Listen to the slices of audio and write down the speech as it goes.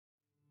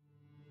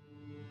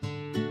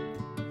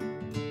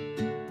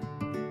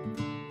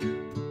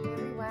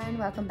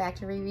welcome back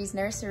to Riri's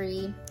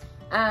Nursery.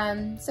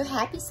 So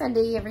happy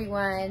Sunday,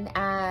 everyone.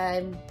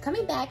 I'm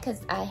coming back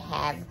because I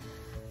have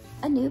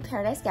a new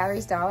Paradise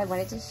Galleries doll I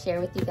wanted to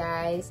share with you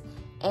guys,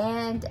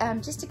 and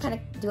just to kind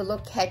of do a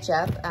little catch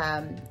up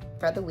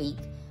for the week,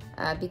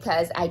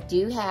 because I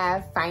do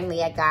have,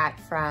 finally I got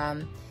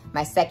from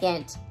my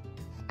second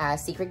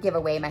secret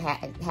giveaway, my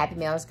Happy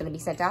Mail is going to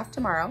be sent off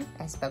tomorrow.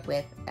 I spoke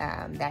with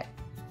that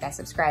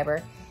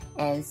subscriber,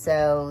 and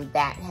so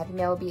that Happy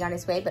Mail will be on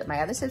its way. But my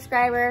other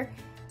subscriber,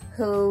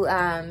 who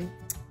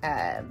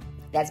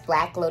that's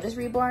Black Lotus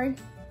Reborn,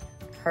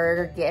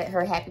 her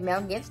Happy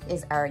Mail gift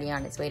is already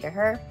on its way to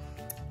her,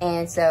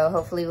 and so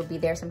hopefully we'll be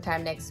there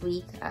sometime next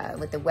week.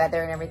 With the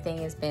weather and everything,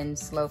 has been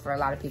slow for a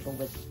lot of people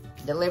with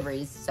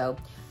deliveries, so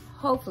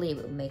hopefully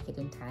we'll make it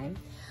in time.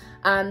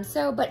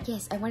 But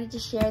yes, I wanted to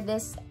share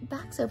this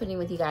box opening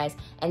with you guys,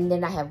 and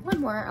then I have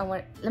one more.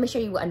 Let me show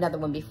you another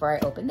one before I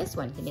open this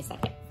one. Give me a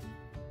second.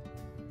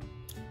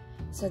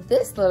 So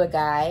this little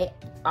guy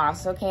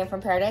also came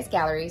from Paradise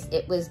Galleries.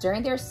 It was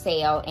during their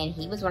sale, and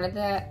he was one of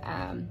the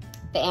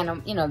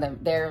animal, you know,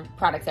 their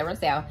products that were on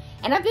sale.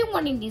 And I've been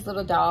wanting these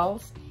little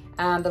dolls,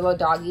 the little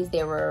doggies.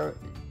 They were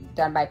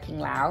done by Ping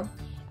Lao.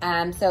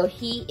 So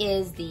he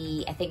is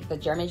I think the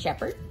German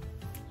Shepherd.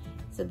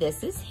 So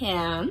this is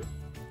him.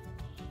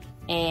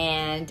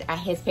 And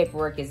his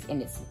paperwork is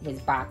in his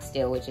box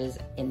still, which is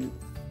in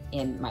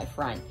my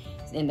front,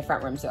 in the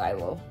front room, so I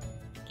will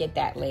get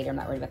that later. I'm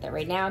not worried about that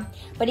right now.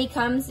 But he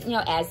comes, you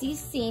know, as he's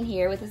seen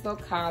here, with his little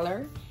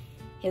collar,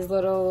 his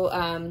little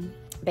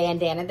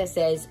bandana that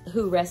says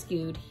 "Who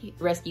rescued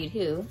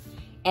who,"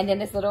 and then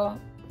this little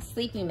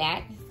sleeping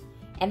mat,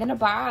 and then a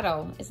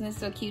bottle. Isn't this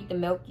so cute? The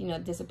milk, you know,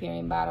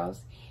 disappearing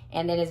bottles,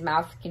 and then his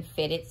mouth can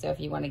fit it. So if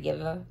you want to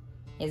give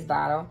his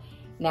bottle.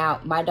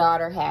 Now my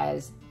daughter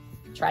has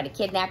tried to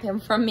kidnap him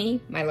from me,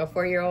 my little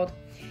 4-year-old,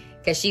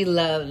 because she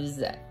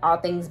loves all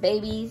things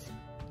babies,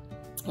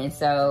 and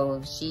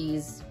so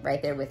she's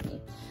right there with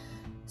me.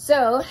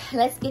 So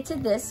let's get to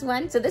this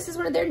one. So this is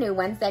one of their new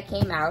ones that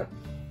came out,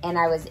 and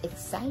I was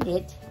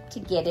excited to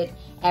get it.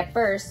 At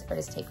first,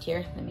 it's taped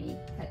here, let me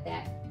cut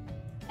that.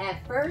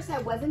 At first I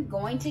wasn't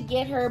going to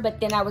get her, but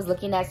then I was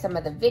looking at some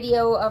of the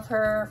video of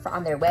her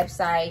on their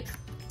website,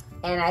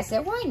 and I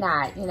said, why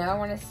not? You know, I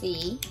want to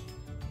see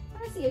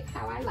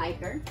how I like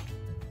her.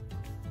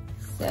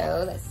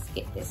 So let's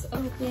get this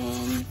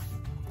open.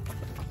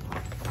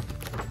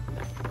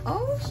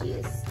 Oh, she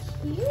is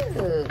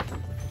cute.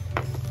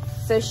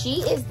 So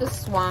she is the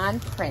Swan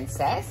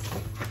Princess.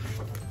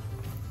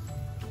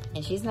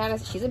 And she's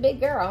a big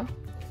girl.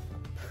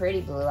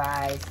 Pretty blue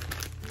eyes.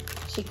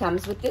 She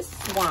comes with this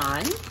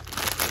swan,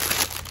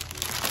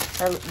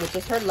 which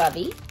is her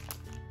lovey.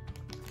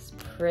 It's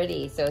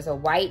pretty. So it's a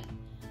white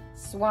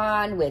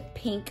swan with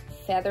pink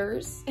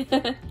feathers.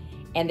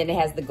 And then it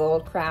has the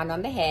gold crown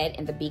on the head,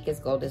 and the beak is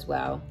gold as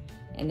well.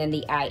 And then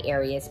the eye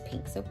area is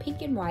pink, so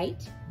pink and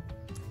white.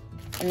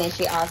 And then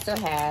she also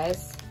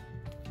has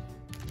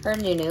her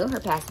Nunu, her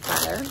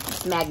pacifier.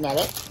 It's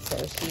magnetic, so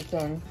she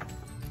can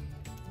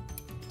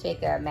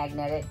take a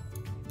magnetic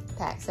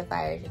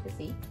pacifier, as you can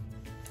see.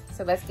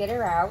 So let's get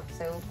her out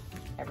so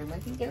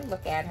everyone can get a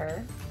look at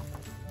her.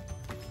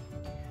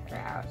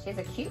 She has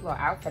a cute little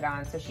outfit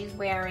on. So she's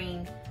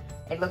wearing,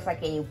 it looks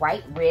like a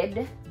white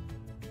ribbed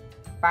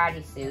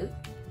bodysuit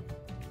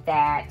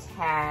that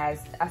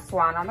has a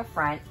swan on the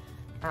front.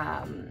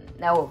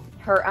 No,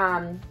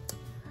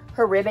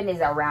 her ribbon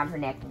is around her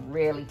neck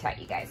really tight,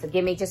 you guys. So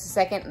give me just a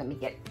second. Let me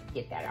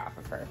get that off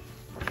of her.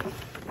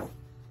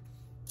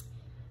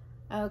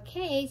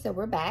 Okay, so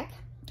we're back.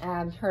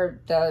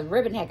 The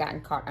ribbon had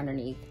gotten caught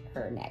underneath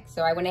her neck.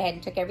 So I went ahead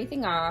and took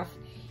everything off,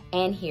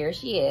 and here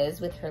she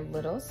is with her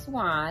little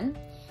swan.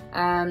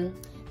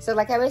 So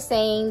like I was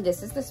saying,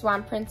 this is the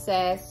Swan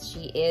Princess.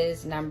 She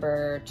is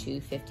number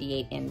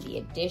 258 in the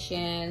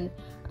edition.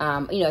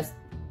 You know,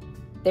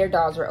 their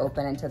dolls are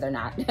open until they're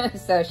not.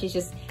 So she's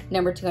just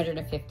number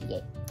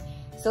 258.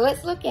 So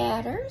let's look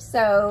at her.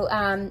 So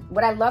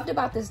what I loved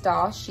about this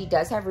doll, she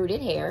does have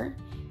rooted hair.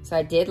 So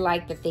I did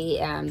like that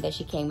that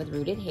she came with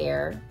rooted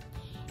hair.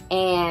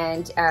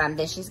 And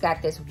then she's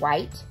got this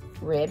white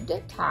ribbed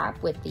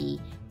top with the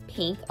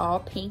pink,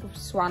 all pink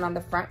swan on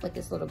the front with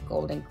this little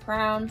golden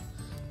crown.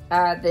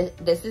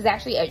 This is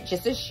actually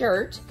just a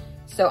shirt.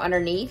 So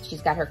underneath,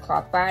 she's got her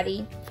cloth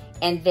body,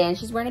 and then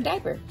she's wearing a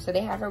diaper. So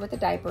they have her with a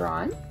diaper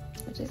on,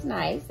 which is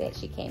nice that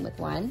she came with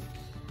one.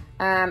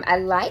 I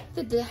like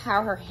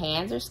how her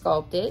hands are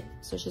sculpted.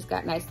 So she's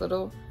got nice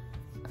little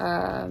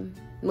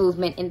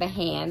movement in the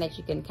hand that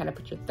you can kind of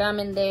put your thumb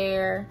in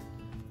there,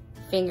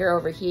 finger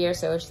over here.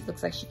 So she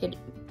looks like she could,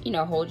 you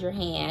know, hold your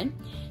hand.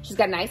 She's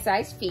got nice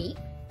sized feet.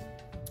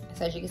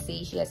 So as you can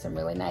see, she has some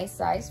really nice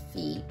sized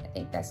feet. I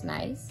think that's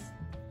nice.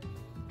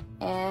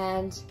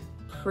 And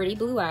pretty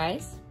blue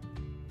eyes.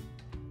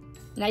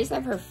 And I just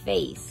love her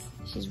face.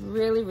 She's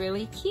really,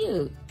 really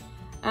cute.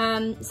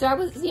 So I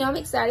was, you know, I'm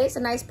excited. It's a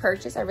nice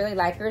purchase. I really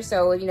like her.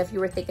 So, you know, if you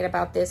were thinking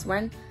about this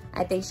one,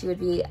 I think she would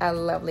be a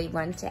lovely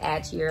one to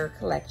add to your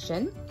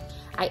collection.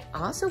 I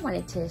also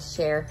wanted to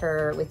share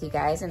her with you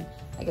guys, and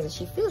like I said,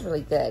 she feels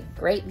really good.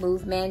 Great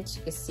movement.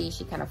 You can see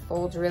she kind of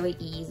folds really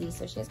easy,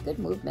 so she has good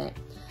movement.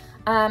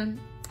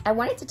 I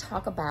wanted to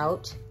talk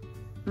about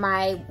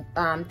my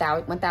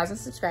 1,000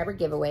 subscriber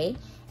giveaway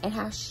and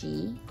how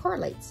she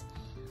correlates.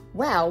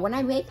 Well, when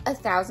I make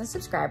 1,000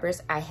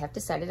 subscribers, I have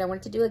decided I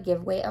wanted to do a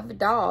giveaway of a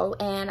doll,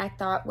 and I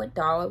thought what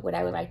doll would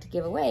I like to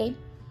give away?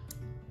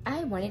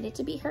 I wanted it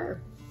to be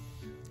her.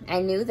 I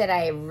knew that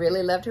I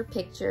really loved her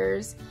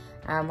pictures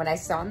when I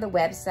saw on the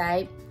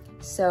website,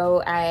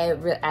 so I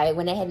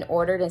went ahead and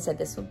ordered and said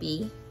this will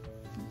be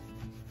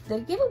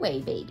the giveaway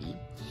baby.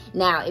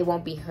 Now, it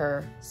won't be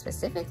her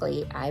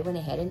specifically. I went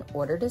ahead and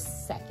ordered a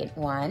second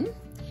one.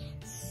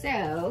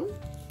 So,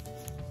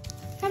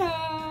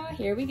 ta-da,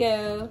 here we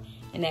go.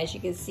 And as you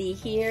can see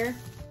here,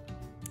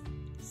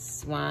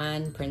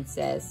 Swan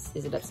Princess.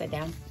 Is it upside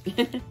down?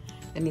 Let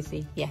me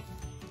see, yeah.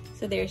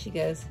 So there she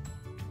goes,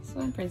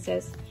 Swan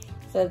Princess.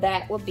 So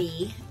that will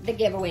be the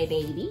giveaway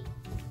baby.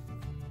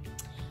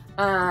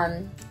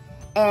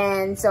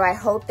 And so I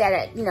hope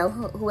that, you know,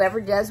 whoever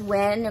does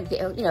win,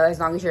 you know, as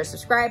long as you're a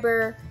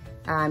subscriber,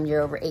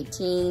 you're over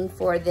 18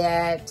 for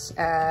that,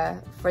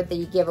 for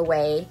the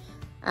giveaway.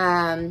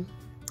 I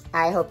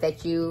hope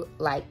that you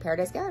like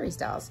Paradise Galleries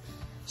dolls.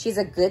 She's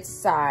a good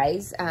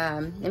size.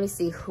 Let me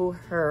see who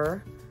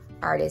her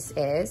artist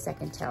is, I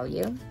can tell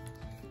you.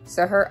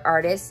 So her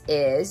artist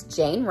is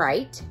Jane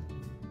Wright,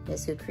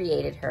 is who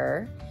created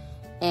her.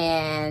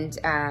 And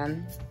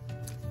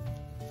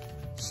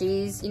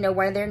she's, you know,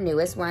 one of their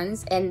newest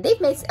ones. And they've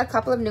made a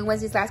couple of new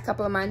ones these last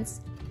couple of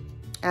months.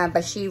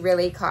 But she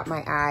really caught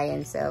my eye,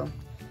 and so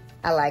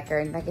I like her.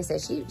 And like I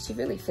said, she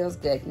really feels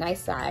good.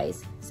 Nice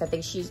size. So I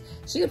think she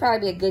would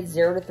probably be a good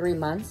 0 to 3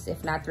 months,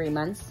 if not 3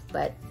 months.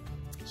 But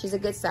she's a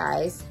good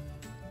size.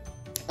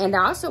 And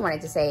I also wanted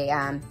to say,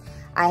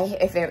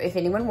 if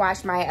anyone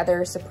watched my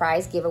other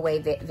surprise giveaway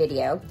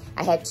video,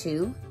 I had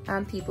 2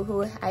 people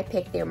who I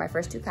picked. They were my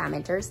first 2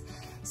 commenters.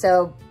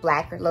 So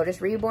Black Lotus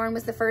Reborn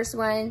was the first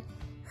one.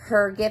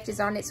 Her gift is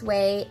on its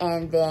way.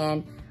 And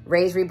then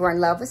Ray's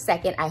Reborn Love was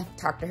second. I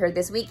talked to her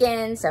this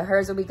weekend, so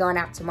hers will be going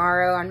out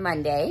tomorrow on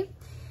Monday.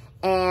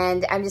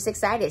 And I'm just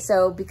excited.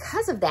 So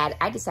because of that,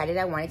 I decided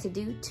I wanted to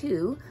do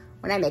 2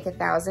 when I make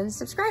 1,000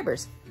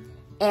 subscribers.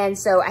 And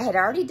so I had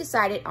already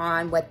decided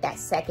on what that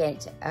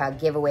second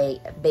giveaway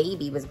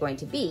baby was going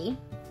to be.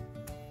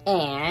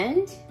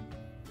 And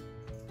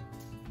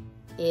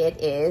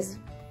it is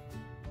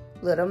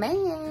Little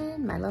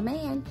Man, my little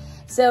man.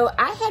 So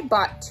I had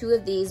bought 2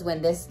 of these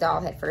when this doll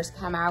had first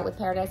come out with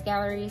Paradise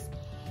Galleries.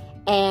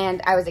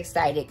 And I was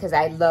excited because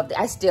I loved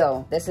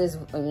it. This is,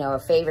 you know, a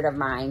favorite of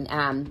mine.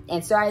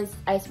 And so I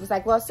was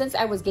like, well, since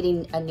I was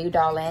getting a new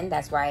doll in,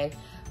 that's why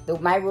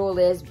my rule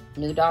is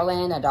new doll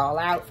in, a doll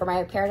out for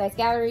my Paradise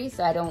Galleries,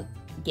 so I don't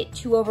get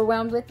too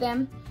overwhelmed with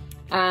them.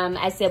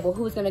 I said, well,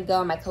 who's gonna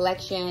go in my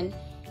collection?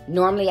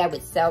 Normally I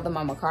would sell them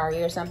on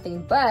Mercari or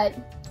something, but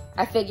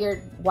I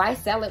figured why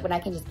sell it when I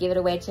can just give it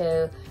away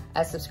to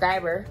a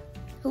subscriber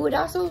who would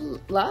also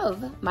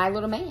love my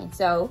little man.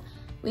 So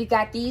we've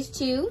got these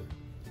 2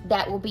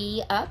 that will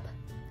be up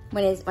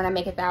when I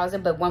make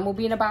 1,000, but one will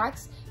be in a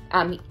box.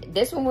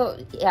 This one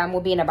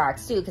will be in a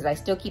box too, because I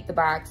still keep the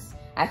box.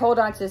 I hold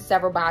on to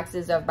several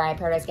boxes of my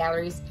Paradise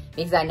Galleries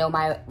because I know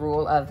my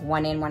rule of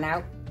 1 in, 1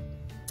 out.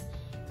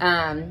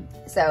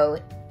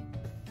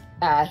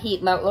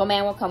 Little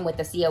Man will come with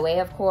the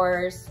COA, of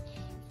course,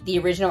 the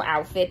original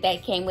outfit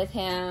that came with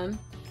him,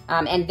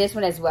 and this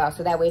one as well.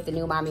 So that way, if the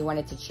new mommy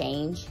wanted to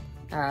change,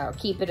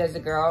 keep it as a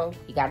girl,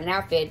 you got an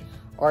outfit,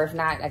 or if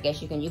not, I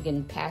guess you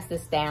can pass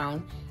this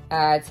down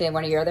to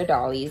one of your other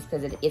dollies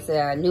because it's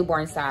a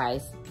newborn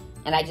size.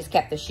 And I just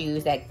kept the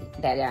shoes that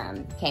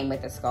came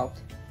with the sculpt.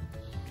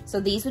 So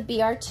these would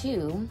be our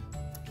 2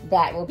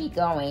 that will be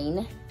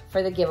going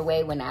for the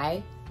giveaway when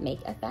I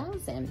make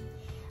 1,000.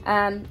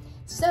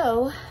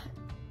 So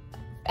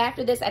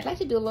after this, I'd like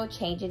to do a little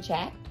change in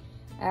chat,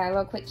 a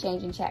little quick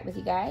change in chat with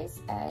you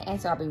guys.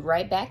 And so I'll be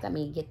right back. Let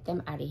me get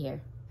them out of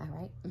here. All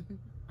right.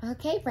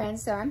 Okay,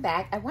 friends, so I'm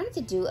back. I wanted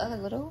to do a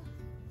little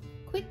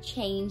quick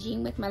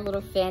changing with my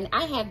little Finn.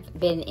 I have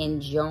been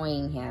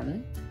enjoying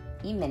him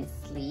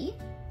immensely.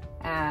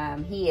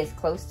 He is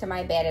close to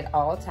my bed at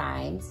all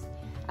times.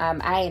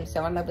 I am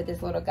so in love with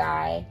this little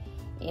guy.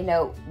 You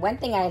know, one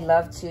thing I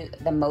love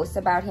the most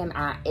about him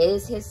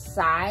is his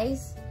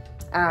size.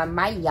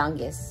 My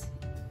youngest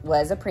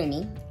was a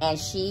preemie, and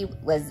she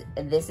was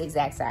this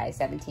exact size,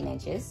 17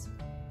 inches.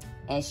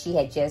 And she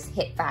had just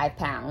hit 5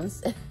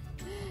 pounds.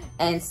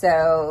 And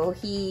so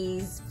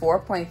he's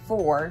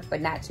 4.4,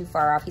 but not too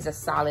far off. He's a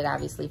solid,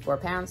 obviously, 4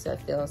 pounds, so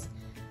it feels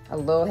a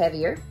little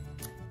heavier.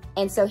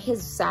 And so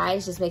his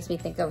size just makes me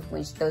think of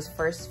those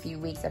first few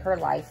weeks of her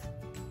life.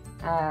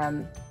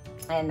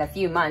 And a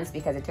few months,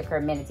 because it took her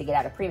a minute to get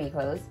out of preemie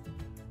clothes,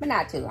 but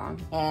not too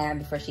long. And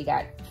before she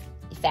got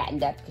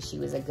fattened up, because she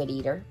was a good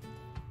eater.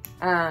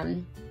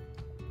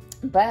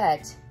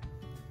 But,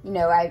 you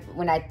know,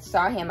 when I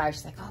saw him, I was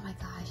just like, oh my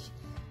gosh,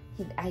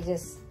 I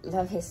just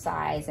love his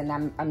size, and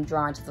I'm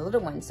drawn to the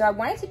little one. So I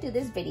wanted to do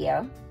this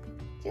video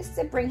just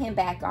to bring him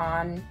back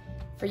on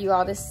for you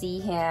all to see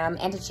him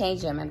and to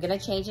change him. I'm gonna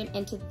change him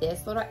into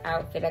this little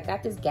outfit. I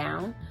got this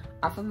gown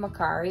off of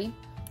Mercari,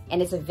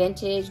 and it's a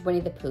vintage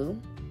Winnie the Pooh.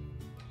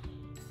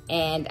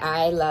 And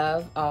I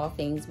love all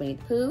things Winnie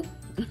the Pooh.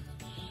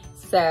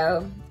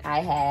 So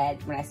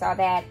when I saw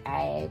that,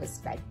 I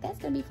was like, that's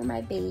gonna be for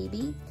my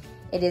baby.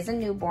 It is a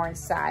newborn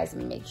size.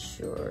 Let me make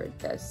sure it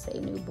does say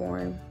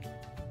newborn.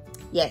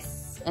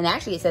 Yes, and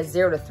actually it says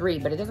 0 to 3,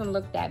 but it doesn't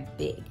look that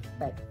big.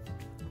 But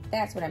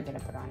that's what I'm gonna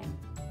put on him.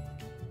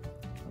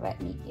 Let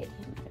me get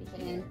him out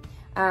of here.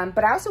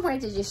 But I also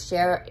wanted to just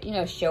share,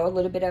 show a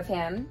little bit of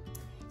him.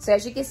 So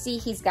as you can see,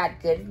 he's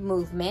got good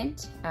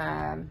movement.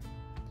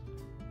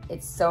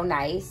 It's so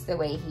nice the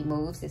way he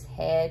moves. His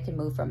head can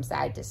move from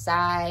side to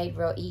side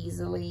real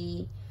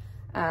easily.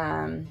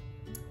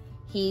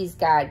 He's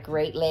got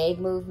great leg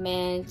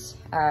movement.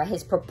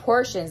 His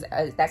proportions,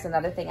 that's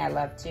another thing I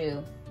love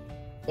too,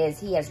 is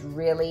he has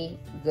really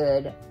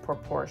good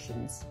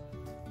proportions.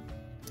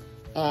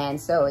 And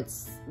so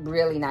it's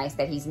really nice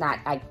that he's not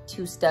like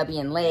too stubby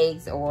in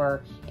legs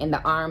or in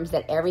the arms,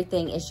 that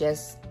everything is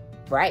just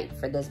right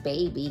for this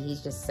baby.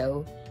 He's just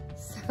so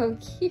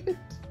cute.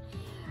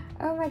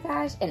 Oh my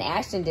gosh. And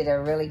Ashton did a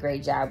really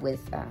great job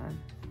with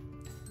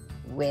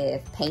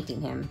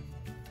painting him.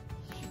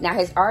 Now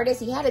his artist,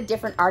 he had a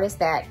different artist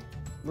that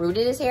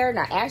rooted his hair.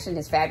 Now Ashton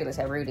is fabulous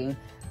at rooting,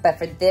 but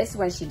for this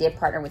one, she did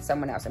partner with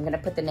someone else. I'm gonna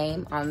put the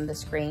name on the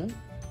screen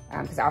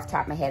because off the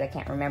top of my head, I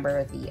can't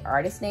remember the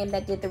artist's name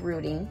that did the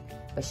rooting,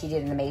 but she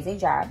did an amazing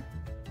job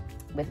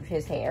with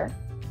his hair.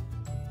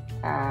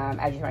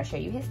 I just wanna show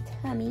you his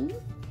tummy.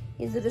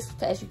 His little,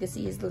 as you can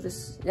see, his little,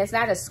 that's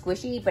not a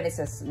squishy, but it's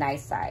a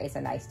nice size, it's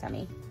a nice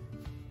tummy.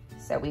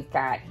 So we've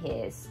got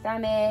his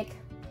stomach.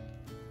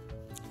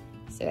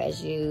 So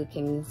as you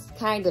can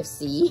kind of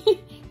see,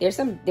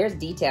 there's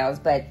details,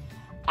 but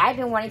I've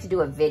been wanting to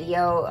do a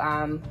video,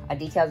 a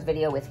details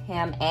video with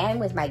him and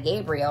with my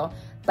Gabriel,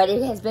 but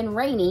it has been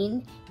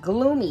raining,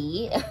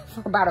 gloomy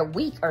for about a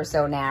week or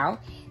so now.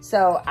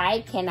 So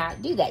I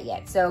cannot do that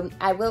yet. So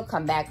I will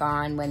come back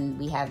on when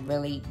we have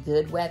really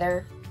good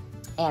weather,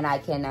 and I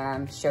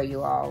can show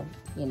you all,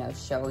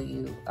 show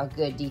you a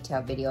good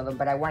detailed video of him,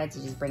 but I wanted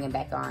to just bring him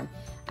back on.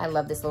 I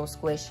love this little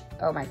squish.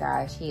 Oh my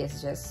gosh, he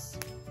is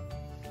just,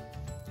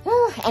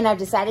 and I've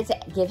decided to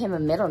give him a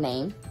middle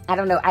name. I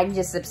don't know, I'm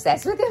just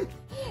obsessed with him.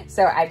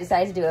 So I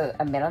decided to do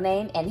a middle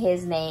name, and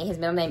his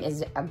middle name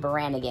is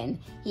Brannigan.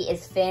 He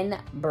is Finn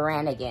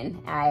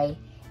Brannigan.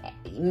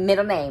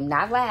 Middle name,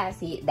 not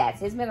last, that's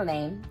his middle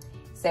name.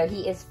 So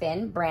he is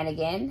Finn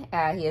Brannigan.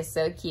 He is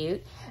so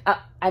cute.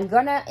 I'm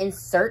gonna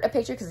insert a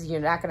picture because you're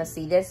not gonna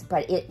see this,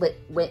 but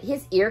with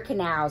his ear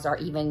canals are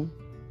even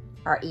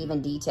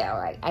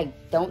detailed. I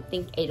don't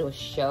think it'll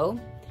show.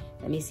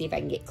 Let me see if I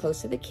can get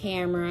close to the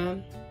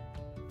camera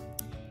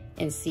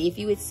and see if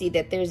you would see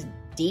that there's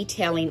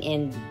detailing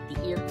in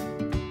the ear.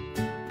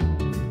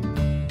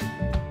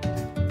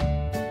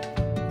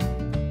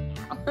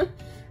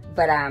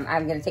 But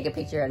I'm gonna take a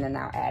picture and then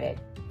I'll add it.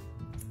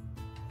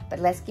 But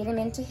let's get him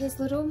into his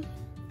little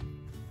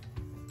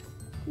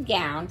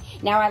gown.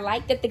 Now I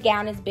like that the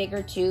gown is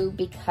bigger too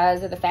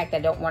because of the fact that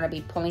I don't want to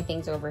be pulling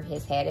things over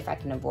his head if I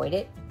can avoid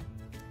it,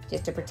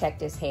 just to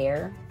protect his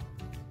hair.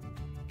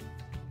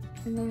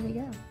 And there we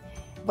go.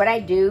 What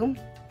I do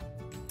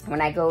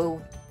when I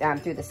go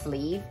through the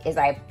sleeve is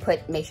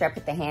make sure I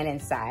put the hand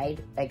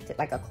inside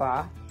like a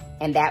claw,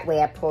 and that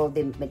way I pull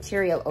the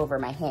material over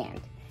my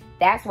hand.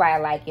 That's why I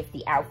like if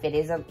the outfit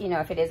is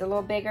if it is a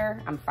little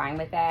bigger, I'm fine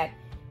with that.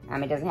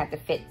 It doesn't have to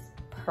fit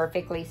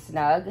perfectly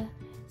snug,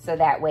 so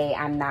that way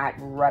I'm not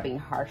rubbing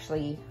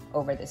harshly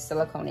over the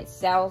silicone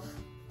itself,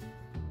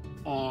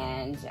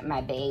 and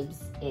my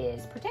babes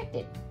is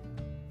protected.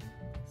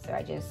 So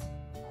I just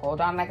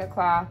hold on like a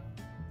claw,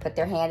 put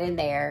their hand in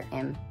there,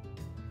 and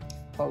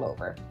pull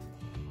over.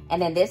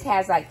 And then this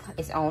has like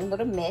its own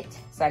little mitt,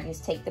 so I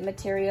just take the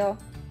material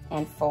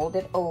and fold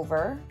it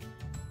over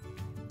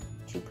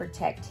to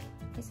protect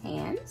his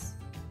hands.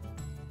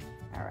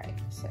 All right,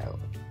 so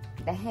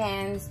the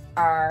hands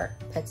are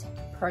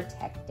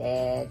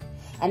protected.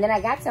 And then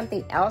I got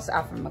something else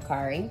off of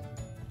Mercari.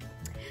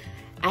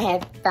 I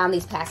have found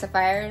these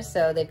pacifiers,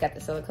 so they've got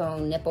the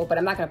silicone nipple, but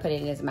I'm not gonna put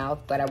it in his mouth,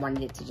 but I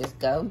wanted it to just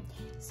go.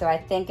 So I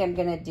think I'm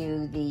gonna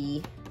do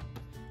the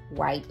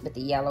white with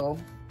the yellow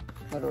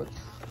little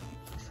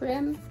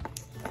trim.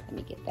 Let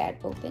me get that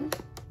open.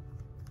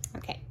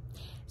 Okay,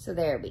 so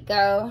there we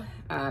go.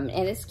 And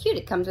it's cute,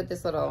 it comes with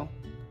this little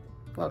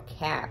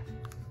cap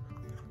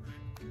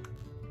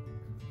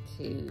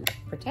to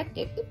protect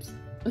it, oops,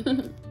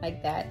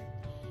 like that.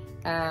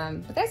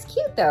 But that's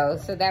cute though,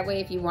 so that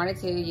way if you wanted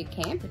to, you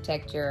can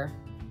protect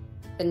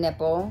the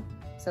nipple.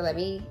 So let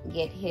me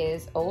get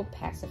his old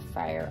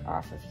pacifier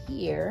off of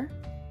here.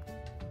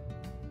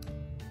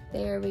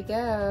 There we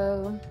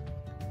go.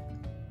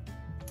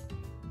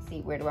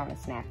 See, where do I want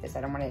to snap this?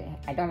 I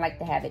don't like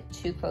to have it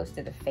too close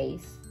to the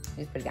face.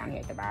 Just put it down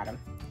here at the bottom.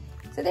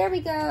 So there we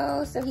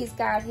go. So he's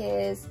got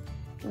his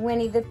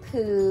Winnie the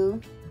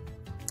Pooh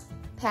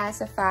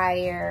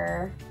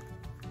pacifier.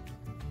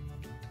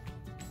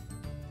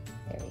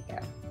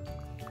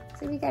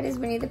 So we got his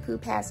Winnie the Pooh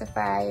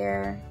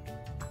pacifier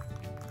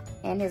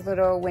and his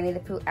little Winnie the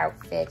Pooh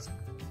outfit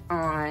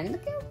on.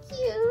 Look how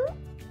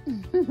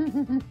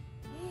cute.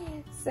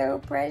 So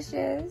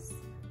precious.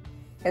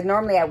 Because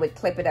normally I would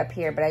clip it up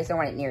here, but I just don't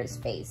want it near his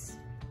face.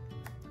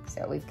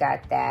 So we've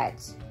got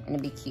that, and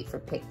it'd be cute for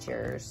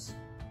pictures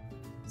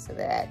so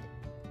that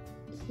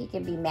he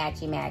can be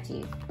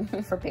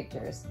matchy-matchy for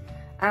pictures.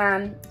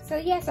 So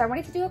yeah, so I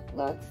wanted to do a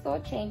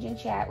little change and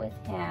chat with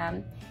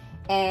him.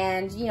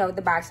 And, you know,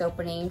 the box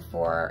opening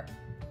for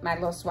my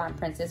little swan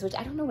princess, which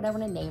I don't know what I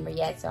want to name her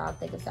yet, so I'll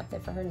think of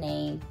something for her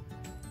name.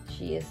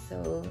 She is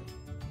so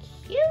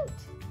cute.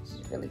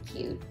 She's really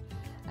cute.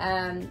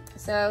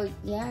 So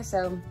yeah,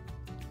 so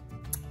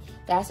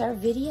that's our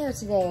video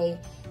today.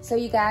 So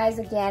you guys,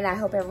 again, I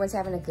hope everyone's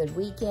having a good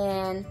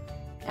weekend.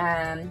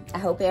 I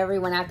hope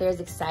everyone out there is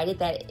excited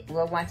that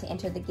will want to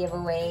enter the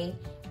giveaway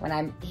when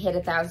I hit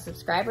 1,000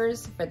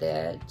 subscribers for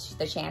the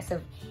chance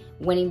of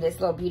winning this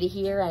little beauty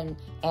here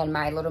and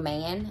my little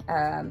man.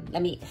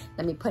 Let me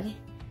put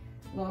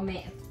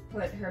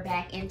her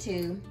back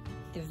into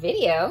the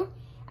video.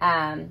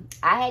 I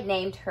had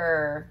named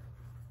her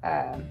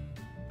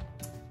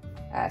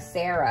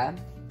Sarah,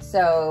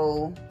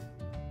 so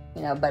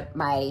you know, but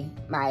my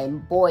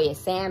boy is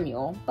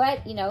Samuel.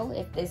 But you know,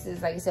 if this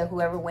is, like I said,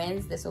 whoever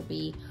wins, this will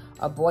be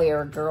a boy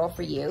or a girl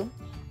for you.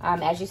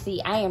 As you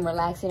see, I am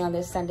relaxing on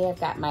this Sunday. I've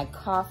got my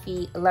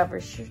coffee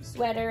lover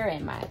sweater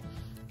and my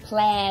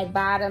plaid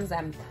bottoms.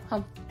 I'm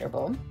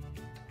comfortable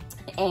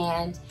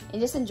and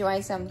just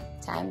enjoying some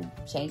time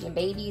changing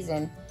babies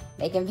and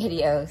making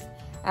videos.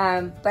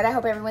 But I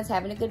hope everyone's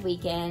having a good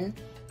weekend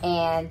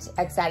and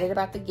excited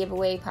about the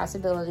giveaway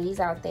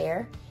possibilities out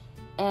there.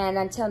 And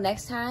until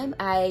next time,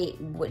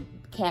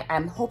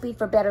 I'm hoping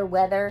for better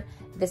weather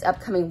this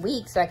upcoming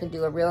week so I can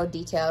do a real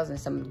details and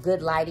some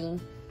good lighting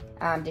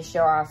to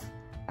show off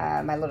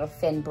my little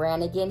Finn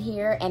Brannigan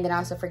here. And then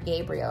also for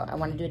Gabriel, I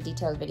want to do a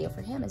detailed video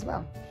for him as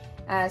well.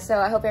 So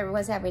I hope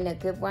everyone's having a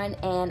good one.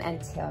 And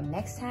until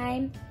next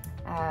time,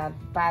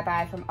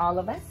 bye-bye from all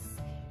of us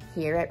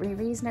here at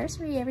Riri's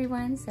Nursery,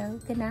 everyone. So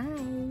good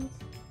night.